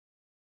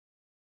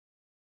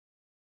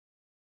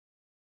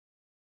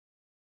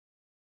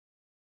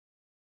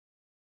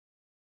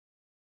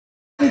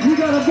If you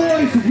got a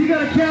voice, if you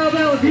got a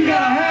cowbell, if you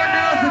got a horn,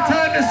 now's the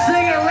time to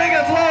sing it, ring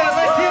it, blow it.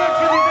 Let's hear it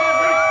for these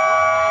athletes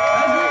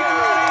as we get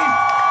ready.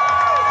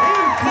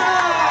 In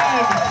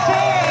 5,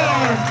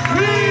 4,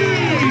 3,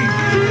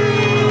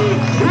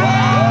 2,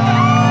 1.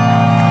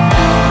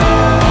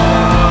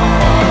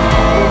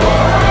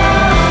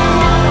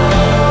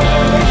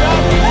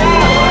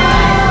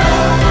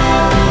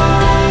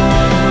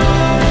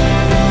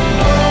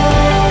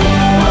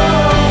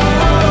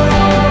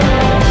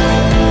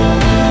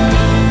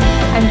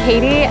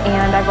 Katie,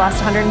 and I've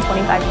lost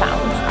 125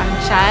 pounds. I'm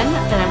Jen,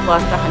 and I've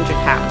lost 100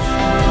 pounds.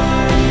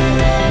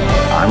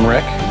 I'm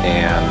Rick,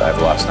 and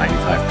I've lost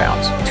 95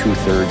 pounds.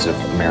 2/3 of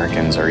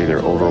Americans are either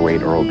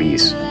overweight or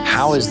obese.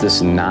 How is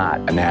this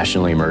not a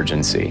national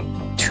emergency?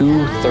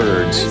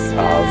 2/3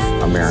 of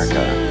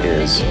America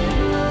is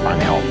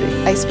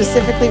unhealthy. I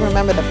specifically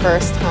remember the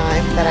first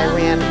time that I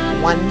ran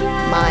 1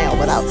 mile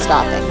without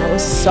stopping. I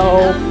was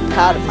so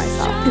proud of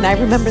myself. And I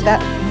remember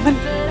that 1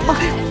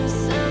 mile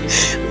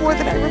more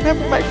than I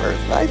remember my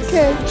first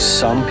 5K.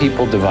 Some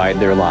people divide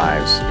their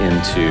lives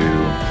into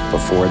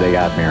before they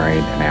got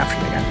married and after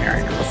they got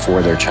married, or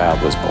before their child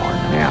was born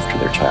and after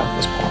their child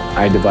was born.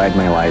 I divide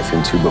my life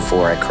into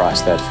before I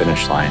crossed that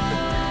finish line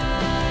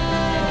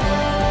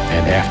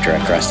and after I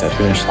crossed that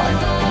finish line.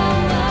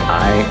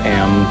 I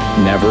am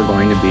never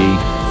going to be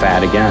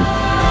fat again.